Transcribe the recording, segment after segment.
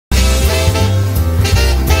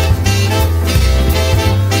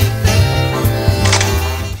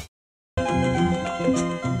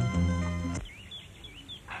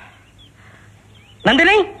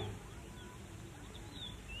ನಂದಿನಿ,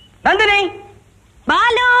 ನಂದಿನಿ,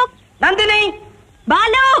 ಬಾಲು, ನಂದಿನಿ,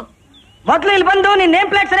 ಬಾಲು. ಮೊದ್ಲು ಇಲ್ಲಿ ಬಂದು ನಿನ್ ನೇಮ್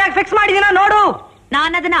ಪ್ಲೇಟ್ ಸರಿಯಾಗಿ ಫಿಕ್ಸ್ ಮಾಡಿದೀನ ನೋಡು.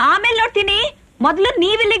 ನಾನು ಅದನ್ನ ಆಮೇಲೆ ನೋಡ್ತೀನಿ. ಮೊದ್ಲು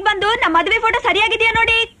ನೀವ್ ಇಲ್ಲಿಗೆ ಬಂದು ನಮ್ಮ ಮದುವೆ ಫೋಟೋ ಸರಿಯಾಗಿದೆಯಾ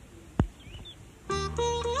ನೋಡಿ.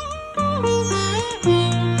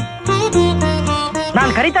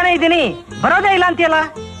 ನಾನ್ ಕರಿತಾನೆ ಇದ್ದೀನಿ, ಬರೋದೇ ಇಲ್ಲ ಅಂತೀಯಲ್ಲ.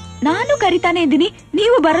 ನಾನು ಕರಿತಾನೆ ಇದ್ದೀನಿ,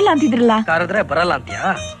 ನೀವು ಬರಲ್ಲ ಅಂತಿದ್ರಲ್ಲ. ಕರೆದ್ರೆ ಬರಲ್ಲ ಅಂತೀಯಾ?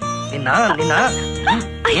 ನಿನ್ನ ನಿನ್ನ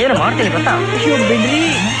ಏನು ಮಾಡ್ತೀನಿ ಗೊತ್ತಾ? ಬಿಡ್ರಿ.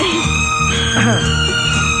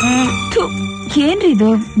 ಏನ್ರಿ ಇದು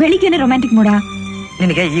ಬೆಳಿಗ್ಗೆನೆ ರೊಮ್ಯಾಂಟಿಕ್ ಮೂಡ?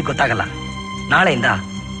 ನಿನಗೆ ಈಗ ಗೊತ್ತಾಗಲ್ಲ, ನಾಳೆಯಿಂದ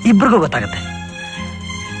ಇಬ್ರಿಗೂ ಗೊತ್ತಾಗತ್ತೆ.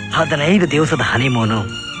 15 ದಿವಸದ ಹನಿಮೂನು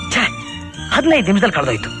 15 ನಿಮಿಷದಲ್ಲಿ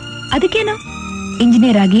ಕಳೆದೋಯ್ತು. ಅದಕ್ಕೇನು?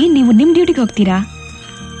 ಇಂಜಿನಿಯರ್ ಆಗಿ ನೀವು ನಿಮ್ ಡ್ಯೂಟಿಗೆ ಹೋಗ್ತೀರಾ,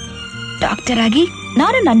 ಡಾಕ್ಟರ್ ಆಗಿ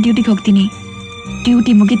ನಾನು ನನ್ನ ಡ್ಯೂಟಿಗೆ ಹೋಗ್ತೀನಿ.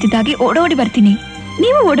 ಡ್ಯೂಟಿ ಮುಗಿತಿದ್ದಾಗಿ ಓಡೋಡಿ ಬರ್ತೀನಿ,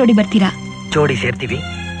 ನೀವು ಓಡೋಡಿ ಬರ್ತೀರಾ. ಜೋಡಿ ಸೇರ್ತೀವಿ,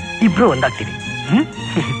 ಇಬ್ರು ಒಂದಾಗ್ತೀವಿ.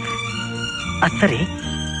 ಅದ್ ಸರಿ,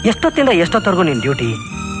 ಎಷ್ಟೊತ್ತಿಂದ ಎಷ್ಟೊತ್ತವರೆಗೂ ನಿನ್ ಡ್ಯೂಟಿ?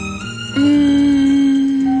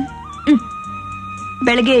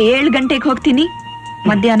 ಬೆಳಗ್ಗೆ 7 ಗಂಟೆಗೆ ಹೋಗ್ತೀನಿ,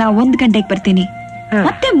 ಮಧ್ಯಾಹ್ನ 1 ಗಂಟೆಗೆ ಬರ್ತೀನಿ,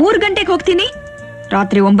 ಮತ್ತೆ 3 ಗಂಟೆಗೆ ಹೋಗ್ತೀನಿ,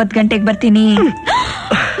 ರಾತ್ರಿ 9 ಗಂಟೆಗೆ ಬರ್ತೀನಿ.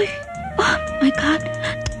 ಮೈ ಗಾಡ್.